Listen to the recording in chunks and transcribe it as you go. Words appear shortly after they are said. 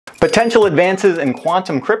Potential advances in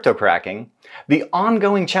quantum crypto cracking, the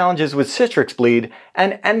ongoing challenges with Citrix Bleed,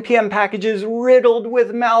 and npm packages riddled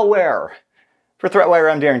with malware. For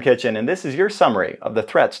ThreatWire, I'm Darren Kitchen, and this is your summary of the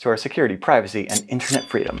threats to our security, privacy, and internet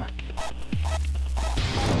freedom.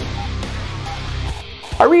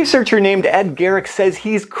 A researcher named Ed Garrick says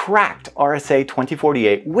he's cracked RSA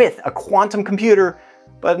 2048 with a quantum computer,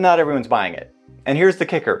 but not everyone's buying it. And here's the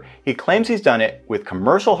kicker. He claims he's done it with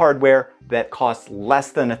commercial hardware that costs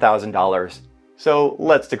less than $1,000. So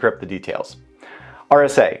let's decrypt the details.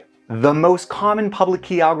 RSA, the most common public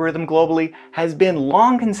key algorithm globally, has been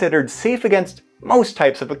long considered safe against most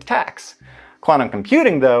types of attacks. Quantum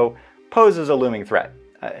computing, though, poses a looming threat.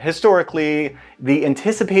 Historically, the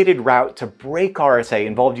anticipated route to break RSA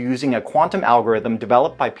involved using a quantum algorithm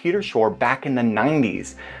developed by Peter Shor back in the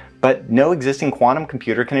 90s, but no existing quantum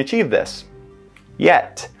computer can achieve this.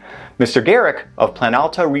 Yet. Mr. Garrick of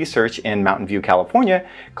Planalto Research in Mountain View, California,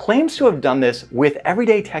 claims to have done this with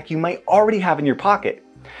everyday tech you might already have in your pocket.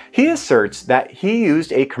 He asserts that he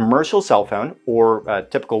used a commercial cell phone, or a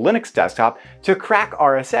typical Linux desktop, to crack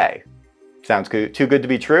RSA. Sounds too good to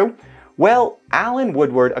be true? Well, Alan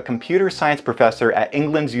Woodward, a computer science professor at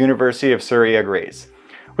England's University of Surrey, agrees.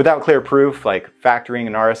 Without clear proof, like factoring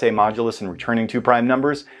an RSA modulus and returning two prime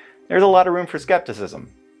numbers, there's a lot of room for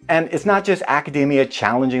skepticism. And it's not just academia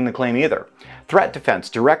challenging the claim either. Threat Defense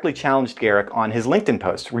directly challenged Garrick on his LinkedIn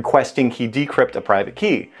post, requesting he decrypt a private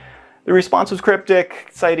key. The response was cryptic,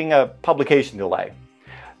 citing a publication delay.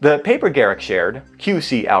 The paper Garrick shared,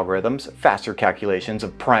 QC Algorithms, Faster Calculations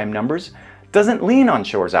of Prime Numbers, doesn't lean on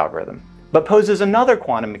Shor's algorithm, but poses another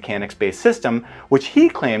quantum mechanics-based system which he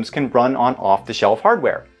claims can run on off-the-shelf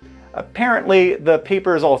hardware. Apparently, the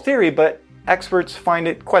paper is all theory, but experts find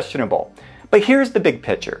it questionable. But here's the big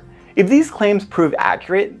picture. If these claims prove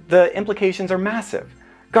accurate, the implications are massive.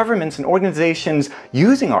 Governments and organizations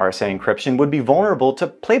using RSA encryption would be vulnerable to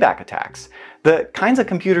playback attacks. The kinds of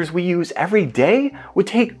computers we use every day would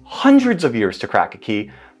take hundreds of years to crack a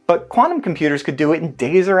key, but quantum computers could do it in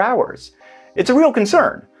days or hours. It's a real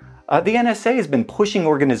concern. The NSA has been pushing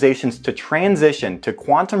organizations to transition to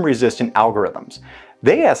quantum-resistant algorithms.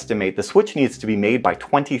 They estimate the switch needs to be made by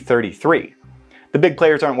 2033. The big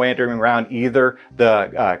players aren't wandering around either.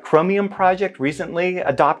 The Chromium project recently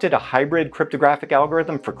adopted a hybrid cryptographic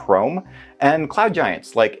algorithm for Chrome, and cloud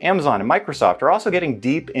giants like Amazon and Microsoft are also getting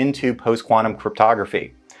deep into post-quantum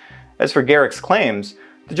cryptography. As for Garrick's claims,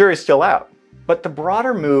 the jury's still out, but the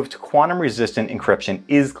broader move to quantum-resistant encryption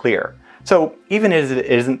is clear. So even as it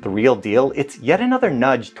isn't the real deal, it's yet another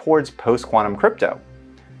nudge towards post-quantum crypto.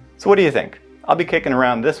 So what do you think? I'll be kicking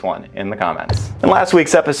around this one in the comments. In last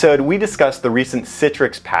week's episode, we discussed the recent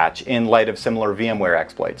Citrix patch in light of similar VMware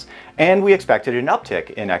exploits, and we expected an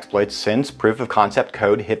uptick in exploits since proof of concept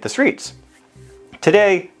code hit the streets.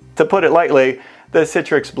 Today, to put it lightly, the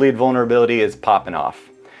Citrix Bleed vulnerability is popping off.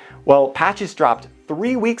 Well, patches dropped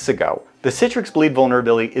 3 weeks ago, the Citrix Bleed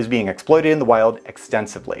vulnerability is being exploited in the wild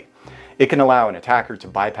extensively. It can allow an attacker to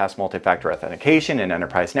bypass multi-factor authentication in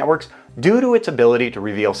enterprise networks due to its ability to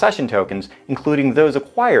reveal session tokens, including those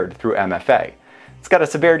acquired through MFA. It's got a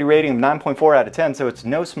severity rating of 9.4 out of 10, so it's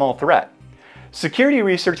no small threat. Security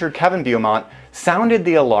researcher Kevin Beaumont sounded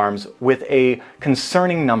the alarms with a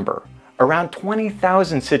concerning number. Around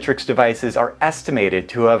 20,000 Citrix devices are estimated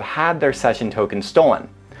to have had their session tokens stolen.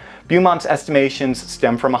 Beaumont's estimations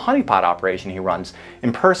stem from a honeypot operation he runs,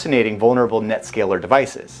 impersonating vulnerable NetScaler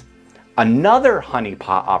devices. Another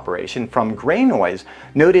honeypot operation from Gray Noise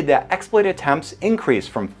noted that exploit attempts increased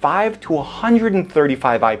from 5 to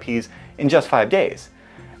 135 IPs in just 5 days.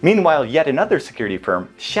 Meanwhile, yet another security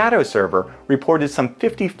firm, Shadow Server, reported some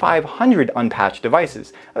 5,500 unpatched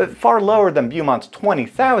devices, far lower than Beaumont's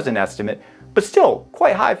 20,000 estimate, but still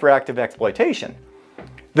quite high for active exploitation.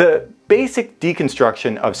 The basic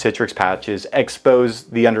deconstruction of Citrix patches expose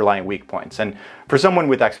the underlying weak points, and for someone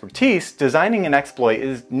with expertise, designing an exploit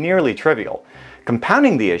is nearly trivial.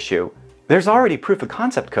 Compounding the issue, there's already proof of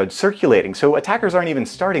concept code circulating, so attackers aren't even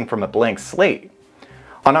starting from a blank slate.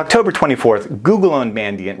 On October 24th, Google-owned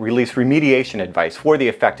Mandiant released remediation advice for the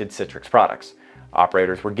affected Citrix products.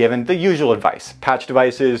 Operators were given the usual advice: patch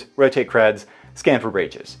devices, rotate creds, scan for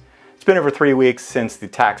breaches. It's been over 3 weeks since the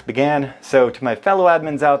attacks began, so to my fellow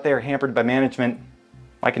admins out there hampered by management,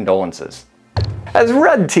 my condolences. As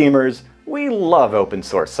red teamers, we love open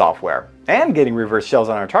source software and getting reverse shells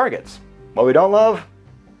on our targets. What we don't love?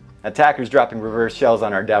 Attackers dropping reverse shells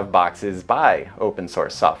on our dev boxes by open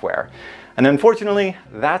source software. And unfortunately,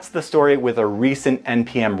 that's the story with a recent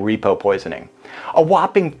npm repo poisoning. A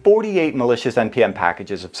whopping 48 malicious npm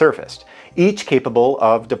packages have surfaced, each capable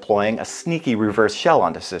of deploying a sneaky reverse shell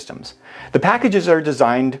onto systems. The packages are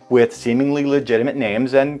designed with seemingly legitimate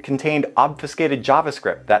names and contained obfuscated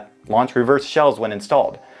JavaScript that launch reverse shells when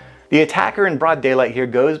installed. The attacker in broad daylight here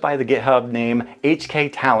goes by the GitHub name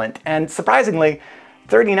HKTalent, and surprisingly,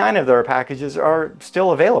 39 of their packages are still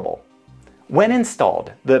available. When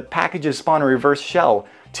installed, the packages spawn a reverse shell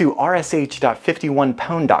to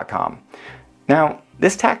rsh.51pwn.com. Now,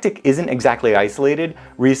 this tactic isn't exactly isolated.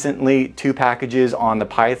 Recently, 2 packages on the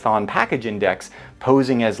Python package index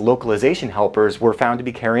posing as localization helpers were found to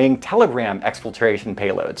be carrying Telegram exfiltration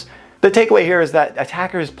payloads. The takeaway here is that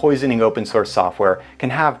attackers poisoning open source software can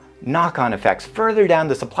have knock-on effects further down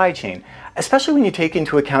the supply chain, especially when you take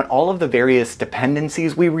into account all of the various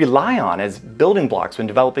dependencies we rely on as building blocks when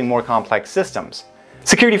developing more complex systems.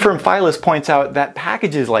 Security firm Phyllis points out that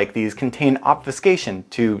packages like these contain obfuscation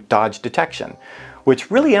to dodge detection,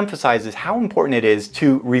 which really emphasizes how important it is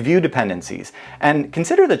to review dependencies and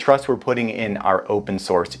consider the trust we're putting in our open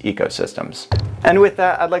source ecosystems. And with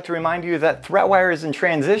that, I'd like to remind you that ThreatWire is in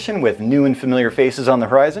transition with new and familiar faces on the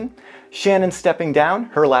horizon. Shannon's stepping down.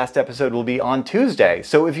 Her last episode will be on Tuesday.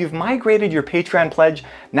 So if you've migrated your Patreon pledge,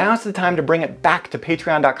 now's the time to bring it back to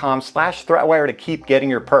patreon.com/ThreatWire to keep getting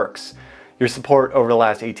your perks. Your support over the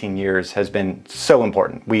last 18 years has been so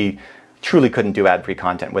important. We truly couldn't do ad-free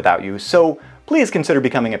content without you. So please consider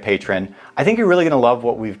becoming a patron. I think you're really going to love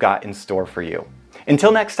what we've got in store for you.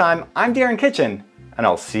 Until next time, I'm Darren Kitchen, and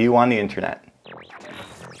I'll see you on the internet.